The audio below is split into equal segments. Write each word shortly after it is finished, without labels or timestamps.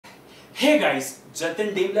Hey guys,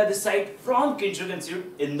 Jatin डेमला this side from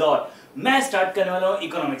institute Indore. मैं start करने वाला हूँ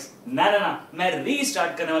इकोनॉमिक्स। ना, मैं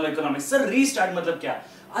रीस्टार्ट करने वाला हूँ इकोनॉमिक्स। सर रीस्टार्ट मतलब क्या?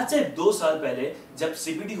 आज से 2 साल पहले जब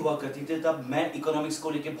सीपीटी हुआ करती थी तब मैं इकोनॉमिक्स को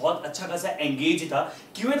लेके बहुत अच्छा खासा एंगेज था।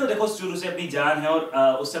 क्यों है तो देखो, शुरू से अपनी जान है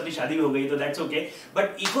और उससे अपनी शादी भी हो गई तो दैट्स ओके।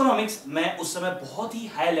 बट इकोनॉमिक्स मैं उस समय बहुत ही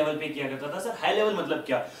हाई लेवल पे किया करता था। सर हाई लेवल मतलब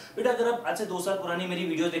क्या बेटा? अगर आप आज से 2 साल पुरानी मेरी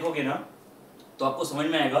वीडियो देखोगे ना तो आपको समझ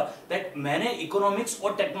में आएगा दैट मैंने इकोनॉमिक्स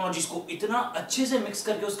और टेक्नोलॉजीज को इतना अच्छे से मिक्स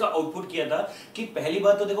करके उसका आउटपुट किया था कि पहली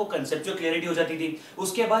बात तो देखो कंसेप्चुअल क्लैरिटी हो जाती थी,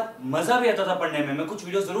 उसके बाद मजा भी आता था पढ़ने में। मैं कुछ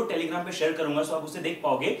वीडियो जरूर टेलीग्राम पे शेयर करूंगा सो आप उसे देख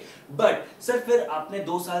पाओगे। बट सर फिर आपने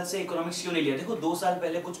 2 साल से इकोनॉमिक्स क्यों नहीं लिया? देखो 2 साल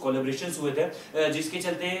पहले कुछ कोलैबोरेशंस हुए थे जिसके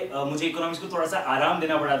चलते मुझे इकोनॉमिक्स को थोड़ा सा आराम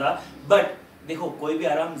देना पड़ा था। बट देखो कोई भी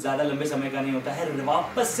आराम ज्यादा लंबे समय का नहीं होता है,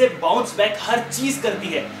 वापस से बाउंस बैक हर चीज करती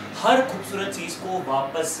है। हर खूबसूरत चीज को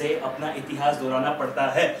वापस से अपना इतिहास दोहराना पड़ता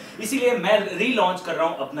है। इसीलिए मैं रीलॉन्च कर रहा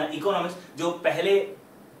हूं अपना इकोनॉमिक्स जो पहले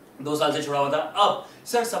 2 साल से छोड़ा हुआ था। अब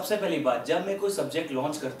सर सबसे पहली बात, जब मैं कोई सब्जेक्ट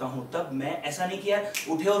लॉन्च करता हूं तब मैं ऐसा नहीं किया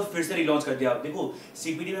उठे और फिर से रीलॉन्च कर दिया। देखो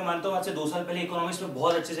सीपीटी में मानता हूं आज से 2 साल पहले इकोनॉमिक्स में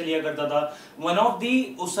बहुत अच्छे से लिया करता था। वन ऑफ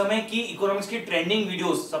दी उस समय की इकोनॉमिक्स की ट्रेंडिंग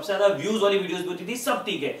वीडियोस, सबसे ज्यादा व्यूज वाली वीडियोस भी होती थी, सब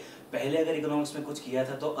ठीक है। पहले अगर इकोनॉमिक्स में कुछ किया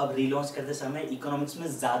था तो अब रीलॉन्च करते समय इकोनॉमिक्स में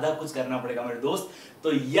ज्यादा कुछ करना पड़ेगा मेरे दोस्त।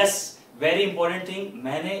 तो यस, वेरी इंपॉर्टेंट थिंग,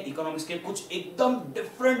 मैंने इकोनॉमिक्स के कुछ एकदम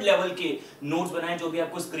डिफरेंट लेवल के नोट्स बनाए जो भी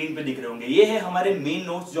आपको स्क्रीन पे दिख रहे होंगे। ये है हमारे मेन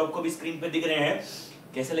नोट्स जो आपको भी स्क्रीन पे दिख रहे हैं।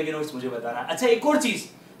 कैसे लगे नोट्स मुझे बताना। अच्छा एक और चीज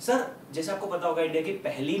सर, जैसे आपको पता होगा इंडिया की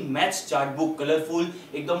पहली मैथ्स चार्ट बुक कलरफुल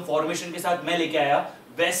एकदम फॉर्मेशन के साथ मैं लेके आया,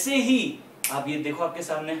 वैसे ही आप ये देखो आपके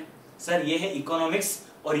सामने सर, ये है इकोनॉमिक्स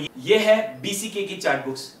और ये है बीसीके की चार्ट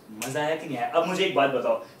बुक्स। मजा आया कि नहीं आया? अब मुझे एक बात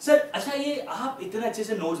बताओ सर, अच्छा ये आप इतने अच्छे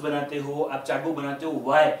से नोट्स बनाते हो, आप चार्ट बुक बनाते हो,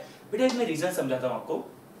 व्हाई? बेटा एक मैं रीजन समझाता हूं आपको।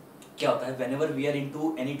 क्या होता है whenever we are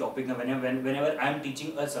into any topic ना, whenever I am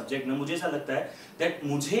teaching a subject ना, मुझे ऐसा लगता है that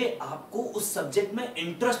मुझे आपको उस सब्जेक्ट में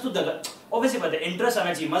इंटरेस्ट तो दगा, ऑब्वियसली बात है इंटरेस्ट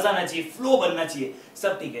आना चाहिए, मजा आना चाहिए, फ्लो बनना चाहिए,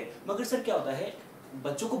 सब ठीक है। मगर सर क्या होता है,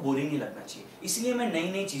 बच्चों को बोरिंग नहीं लगना चाहिए, इसलिए मैं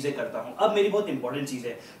नई नई चीजें करता हूं। अब मेरी बहुत इंपॉर्टेंट चीज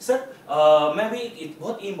है सर, मैं भी एक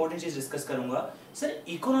बहुत ही इंपॉर्टेंट चीज डिस्कस करूंगा। सर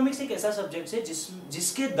इकोनॉमिक्स एक ऐसा सब्जेक्ट है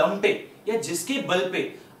जिसके दम पे या जिसके बल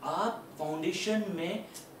पे आप फाउंडेशन में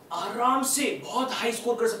आराम से बहुत हाई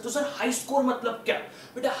स्कोर कर सकते हो। सर हाई स्कोर मतलब क्या?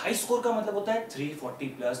 बेटा हाई स्कोर का मतलब होता है 340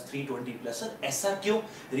 प्लस 320 प्लस। सर ऐसा क्यों?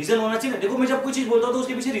 रीजन होना चाहिए ना। देखो मैं जब कोई चीज बोलता हूं तो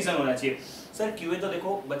उसके पीछे रीजन होना चाहिए। सर क्यों है तो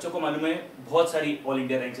देखो बच्चों को मालूम है बहुत सारी ऑल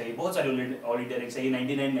इंडिया रैंक चाहिए, बहुत सारी ऑल इंडिया रैंक चाहिए,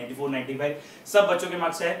 99 94 95 सब बच्चों के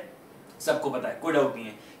मार्क्स है, सबको पता है, कोई डाउट नहीं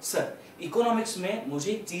है। सर इकोनॉमिक्स में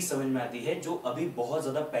मुझे एक चीज समझ में आती है जो अभी बहुत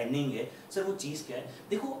ज्यादा पेंडिंग है। सर वो चीज क्या है?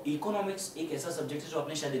 देखो इकोनॉमिक्स एक ऐसा सब्जेक्ट है जो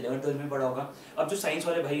आपने शायद 11 12 में पढ़ा होगा। अब जो साइंस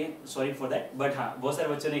वाले भाई हैं, सॉरी फॉर दैट, बट हाँ बहुत सारे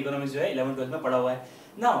बच्चों ने इकोनॉमिक्स जो है 11 12 में पढ़ा हुआ है।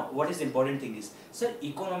 Now what is important thing is, sir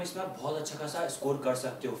economics में आप बहुत अच्छा खासा स्कोर कर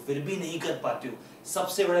सकते हो फिर भी नहीं कर पाते हो।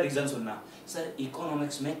 सबसे बड़ा रीजन सुनना, सर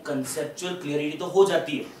इकोनॉमिक्स में कंसेप्चुअल क्लियरिटी तो हो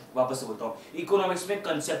जाती है, वापस से बोलता हूँ, इकोनॉमिक्स में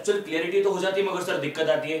कंसेप्चुअल क्लियरिटी तो हो जाती है, मगर सर दिक्कत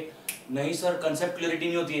आती है, नहीं सर कंसेप्ट क्लियरिटी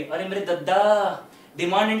नहीं होती है। अरे मेरे दद्दा,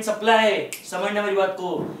 डिमांड एंड सप्लाई, समझना मेरी बात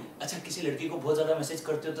को। अच्छा किसी लड़की को बहुत ज्यादा मैसेज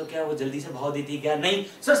करते हो तो क्या वो जल्दी से भाव देती है क्या? नहीं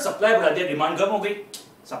सर, सप्लाई बढ़ा दिया डिमांड कम हो गई,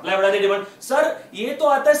 सप्लाई बढ़ा दिया डिमांड। सर ये तो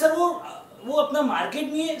आता है सर, वो अपना मार्केट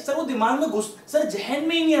नहीं है सर, वो दिमाग में घुस, सर जहन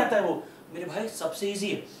में ही नहीं आता है वो। मेरे भाई सबसे इजी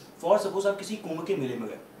है, फॉर सपोज आप किसी कुंभ के मेले में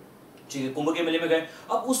गए, ठीक है, कुंभ के मेले में गए,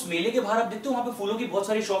 अब उस मेले के बाहर आप देखते हो वहां पे फूलों की बहुत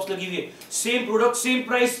सारी शॉप्स लगी हुई है, सेम प्रोडक्ट सेम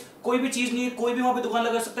प्राइस, कोई भी चीज नहीं है, कोई भी वहां पे दुकान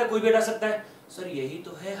लगा सकता है, कोई भी हटा सकता है। सर यही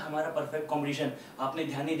तो है हमारा परफेक्ट कॉम्बिनेशन। आपने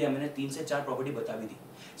ध्यान नहीं दिया, मैंने 3 से 4 प्रॉपर्टी बता भी दी,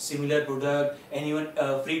 similar product, anyone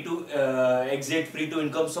free to exit, free to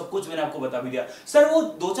income, सब कुछ मैंने आपको बता भी दिया। सर वो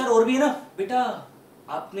 2-4 और भी है ना बेटा।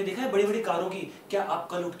 आपने देखा है बड़ी बड़ी कारों की, क्या आप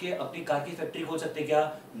कल उठ के अपनी कार की फैक्ट्री खोल सकते क्या?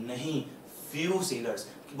 नहीं, फ्यू सेलर्स,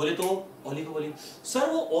 बोले तो ओलिगोपोली। सर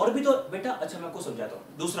वो और भी तो बेटा, अच्छा मैं आपको समझाता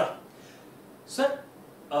हूं। दूसरा सर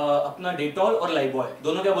अपना डेटॉल और लाइफबॉय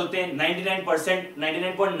दोनों क्या बोलते हैं? 99%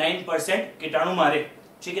 99.9% कीटाणु मारे,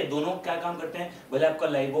 ठीक है, दोनों क्या काम करते हैं? भले आपका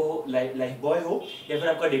लाइफबॉय हो या फिर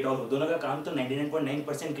आपका डेटॉल हो, दोनों का काम तो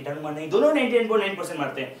 99.9% कीटाणु मारना ही, दोनों 99.9%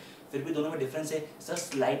 मारते हैं, फिर भी दोनों में डिफरेंस है सर,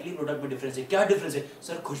 स्लाइटली प्रोडक्ट में डिफरेंस है। क्या डिफरेंस है?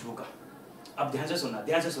 सर खुशबू का। अब ध्यान से सुनना,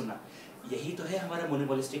 ध्यान से सुनना, यही तो है हमारा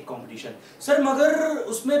मोनोपोलिस्टिक कंपटीशन। सर मगर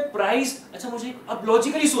उसमें प्राइस, अच्छा मुझे अब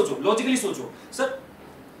लॉजिकली सोचो, लॉजिकली सोचो सर,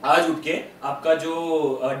 आज उठ के आपका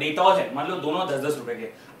जो डेटॉल है, मान लो दोनों 10-10 रुपए के,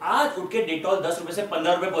 आज उठ के डेटॉल 10 रुपए से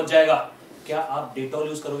 15 रुपए पहुंच जाएगा, क्या आप डेटॉल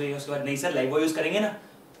यूज करोगे? उसके बाद नहीं सर लाइफबॉय यूज करेंगे ना,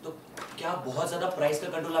 तो क्या बहुत ज्यादा प्राइस का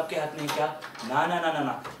कंट्रोल आपके हाथ में है क्या? ना ना ना ना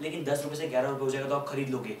ना, लेकिन 10 रुपए से 11 रुपए हो जाएगा तो आप खरीद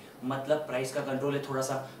लोगे, मतलब प्राइस का कंट्रोल है थोड़ा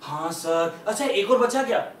सा। हाँ सर, अच्छा एक और बचा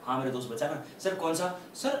क्या? हाँ मेरे दोस्त बचा ना। सर कौन सा?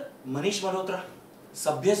 सर मनीष मल्होत्रा,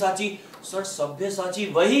 सभ्यसाची। सर सभ्यसाची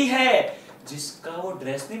वही है जिसका वो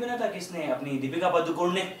ड्रेस नहीं बना था, किसने, अपनी दीपिका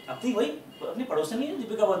पादुकोण ने, अपनी वही अपनी पड़ोसन नहीं है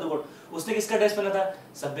दीपिका पादुकोण, उसने किसका ड्रेस पहना था,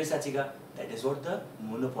 सभ्यसाची का। That is what the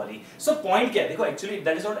monopoly. So point क्या है, देखो actually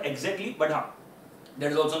that is not exactly but हाँ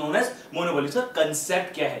that is also known as monopoly. Sir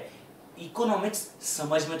concept क्या है, इकोनॉमिक्स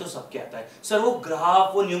समझ में तो सबके आता है सर, वो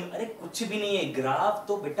ग्राफ वो अरे कुछ भी नहीं है, ग्राफ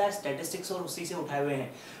तो बेटा स्टैटिस्टिक्स और उसी से उठाए हुए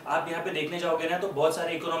हैं। आप यहाँ पे देखने जाओगे ना तो बहुत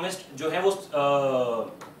सारे इकोनॉमिस्ट जो है वो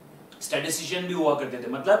स्टैटिस्टिशियन भी हुआ करते थे,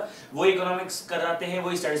 मतलब वो इकोनॉमिक्स कराते हैं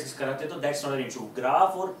वही स्टैटिस्टिक्स कराते हैं, तो that's not an issue.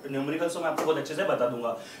 Graph और न्यूमेरिकल्स मैं आपको बहुत अच्छे से बता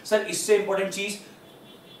दूंगा। सर इससे इंपॉर्टेंट चीज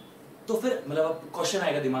तो फिर मतलब क्वेश्चन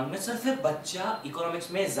आएगा दिमाग में, सर फिर बच्चा इकोनॉमिक्स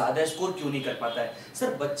में ज्यादा स्कोर क्यों नहीं कर पाता है।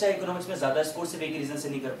 सर बच्चा इकोनॉमिक्स में ज्यादा स्कोर सिर्फ एक रीजन से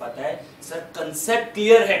नहीं कर पाता है, सर कंसेप्ट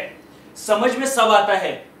क्लियर है, समझ में सब आता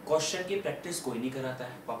है, क्वेश्चन की प्रैक्टिस कोई नहीं कराता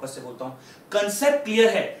है। वापस से बोलता हूं, कंसेप्ट क्लियर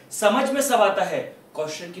है, समझ में सब आता है,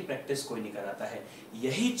 क्वेश्चन की प्रैक्टिस कोई नहीं कराता है।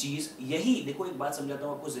 यही चीज, यही देखो एक बात समझाता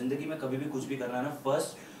हूं आपको, जिंदगी में कभी भी कुछ भी करना है ना,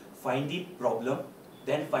 first find the problem,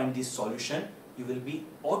 then find the solution, you will be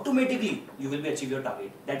automatically you will be achieve your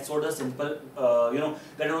target. That's what the simple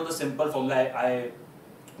that is what the simple formula I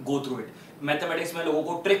go through it. Mathematics में लोगों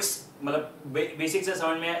को tricks मतलब basic से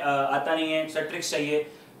समझ में आता नहीं है, सर ट्रिक्स चाहिए,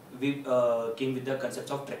 we came with the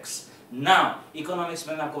concepts of tricks. Now economics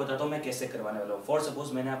में मैं आपको बताता हूँ मैं कैसे करवाने वाला हूँ। फॉर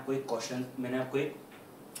सपोज मैंने आपको एक क्वेश्चन, मैंने आपको एक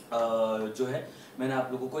जो है मैंने आप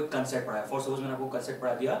लोगों को एक कंसेप्ट पढ़ाया। फॉर सपोज मैंने आपको कंसेप्ट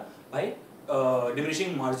पढ़ा दिया भाई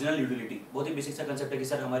डिमिनिशिंग मार्जिनल यूटिलिटी, बहुत ही बेसिक सा कंसेप्ट है कि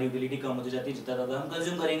सर हमारी यूटिलिटी कम होती जाती है जितना ज्यादा हम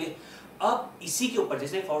कंज्यूम करेंगे। अब इसी के ऊपर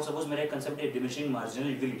जैसे फॉर सपोज मेरा एक कंसेप्ट है डिमिनिशिंग मार्जिनल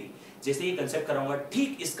यूटिलिटी, जैसे ये कंसेप्ट कराऊंगा,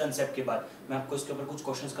 ठीक इस कंसेप्ट के बाद मैं आपको इसके ऊपर कुछ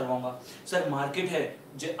क्वेश्चंस करवाऊंगा। सर मार्केट है,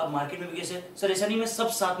 अब मार्केट में भी कैसे, सर ऐसा नहीं मैं सब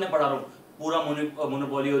साथ में पढ़ा रहा हूँ, पूरा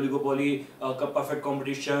monopoly, oligopoly, perfect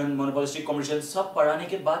competition, monopolistic competition सब पढ़ाने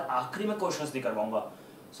के बाद आखिरी में क्वेश्चंस नहीं करवाऊंगा।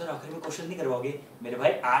 सर आखिरी में क्वेश्चन नहीं करवाओगे मेरे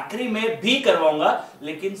भाई, आखिरी में भी करवाऊंगा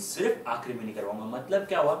लेकिन सिर्फ आखिरी में नहीं करवाऊंगा। मतलब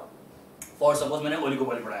क्या हुआ, फॉर सपोज मैंने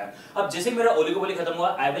ओलिगोपोली पढ़ाया, अब जैसे मेरा ओलिगोपोली खत्म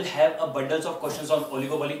हुआ, I will have a bundles of questions on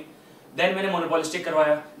oligopoly, then मैंने मोनोपोलिस्टिक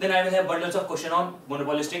करवाया, then I will have bundles of question on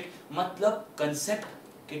monopolistic, मतलब कंसेप्ट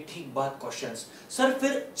के ठीक बाद क्वेश्चंस। सर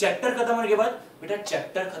फिर चैप्टर खत्म होने के बाद, बेटा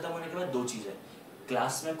चैप्टर खत्म होने के बाद दो चीजें,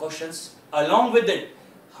 क्लास में क्वेश्चंस, अलोंग विद इट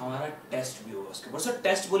हमारा टेस्ट भी होगा उसके ऊपर। सर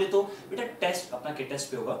टेस्ट बोले तो बेटा टेस्ट अपना के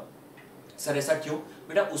टेस्ट पे होगा। सर ऐसा क्यों,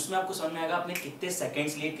 बेटा उसमें आपको समझ में आएगा आपने कितने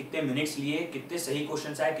सेकंड्स लिए, कितने मिनट्स लिए, कितने सही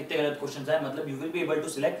क्वेश्चंस आए, कितने गलत क्वेश्चंस आए, मतलब you will be able to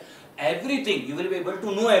select everything, you will be able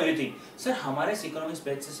to know everything. Sir हमारे इकोनॉमिक्स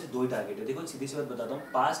बैच से दो ही टारगेट है, देखो सीधी सी बात बताता हूँ,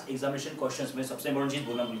 पास्ट एग्जामिनेशन क्वेश्चंस में सबसे इंपॉर्टेंट चीज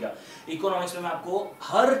बोलना भूल गया, इकोनॉमिक्स में मैं आपको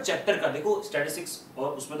हर चैप्टर का, देखो स्टैटिस्टिक्स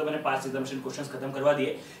और उसमें तो मैंने पास्ट एग्जामिनेशन क्वेश्चंस खत्म करवा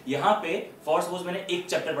दिए, यहाँ पे फॉर सपोज मैंने एक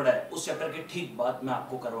चैप्टर पढ़ा है, उस चैप्टर के ठीक बाद मैं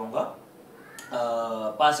आपको करवाऊंगा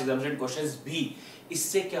पास्ट एग्जामिनेशन क्वेश्चंस भी।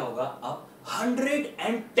 इससे क्या होगा, आप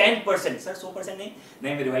 110%, सर 100%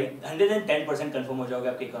 नहीं मेरे भाई, 110% कंफर्म हो जाओगे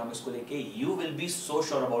आपके इकोनॉमिक्स को लेके, you will be so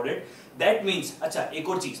sure about it. That means, अच्छा एक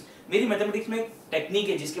और चीज, मेरी मैथमेटिक्स में एक टेक्निक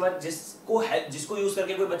है जिसके बाद जिसको यूज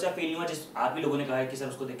करके कोई बच्चा फेल नहीं हुआ, जिस आप भी लोगों ने कहा है कि सर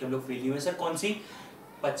उसको देख के हम लोग फेल नहीं हुए, सर कौन सी,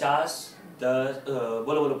 50 10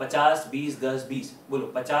 बोलो 50 20 10 20,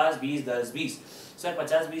 बोलो 50 20 10 20। सर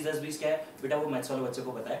 50 20 10 20 क्या है बेटा, वो मैथ्स वाले बच्चे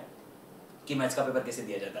को पता है कि मैथ्स का पेपर कैसे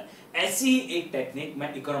दिया जाता है। ऐसी एक टेक्निक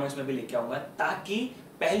मैं इकोनॉमिक्स में भी लेके आऊंगा, ताकि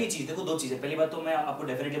पहली चीज, देखो दो चीजें, पहली बात तो मैं आपको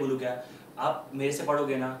डेफिनेटली बोलूं क्या, आप मेरे से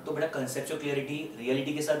पढ़ोगे ना तो बेटा कंसेप्चुअल क्लियरिटी,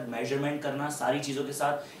 रियलिटी के साथ मेजरमेंट करना, सारी चीजों के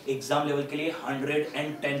साथ एग्जाम लेवल के लिए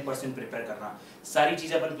 110% प्रिपेयर करना, सारी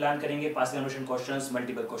चीजें अपन प्लान करेंगे, past examination questions,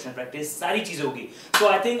 multiple question practice, सारी चीजें होगी। सो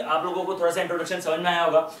आई थिंक आप लोगों को थोड़ा सा इंट्रोडक्शन समझ में आया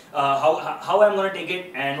होगा, how I am gonna take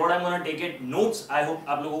it and what I am gonna take it, notes I hope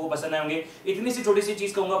आप लोगों को पसंद आए होंगे। इतनी सी छोटी सी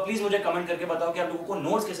चीज कहूंगा, प्लीज मुझे कमेंट करके बताओ कि आप लोगों को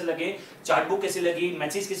नोट्स कैसे लगे, चार्ट बुक कैसी लगी,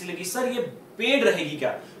 मैसेज कैसी लगी, सर ये पेड रहेगी क्या,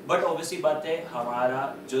 बट ऑब्वियसली बात है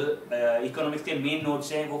हमारा जो इकोनॉमिक्स के मेन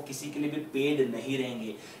नोट्स हैं वो किसी के लिए भी पेड नहीं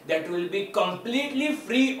रहेंगे, that will be completely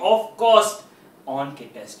free of cost on के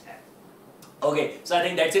test app. Okay, so I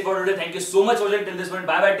think that's it for today. Thank you so much for watching till this point.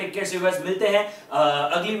 Bye bye, take care, see you guys. मिलते हैं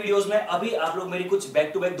अगली videos में। अभी आप लोग मेरी कुछ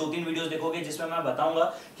बैक टू बैक 2-3 वीडियोस देखोगे जिसमें मैं बताऊंगा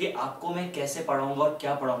कि आपको मैं कैसे पढ़ाऊंगा और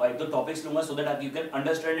क्या पढ़ाऊंगा, एक दो टॉपिक्स लूंगा so that you can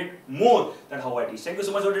understand it more than how I teach. Thank you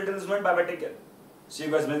so much for watching till this point. Bye bye, take care. See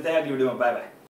you guys. मिलते हैं अगली वीडियो में। Bye bye.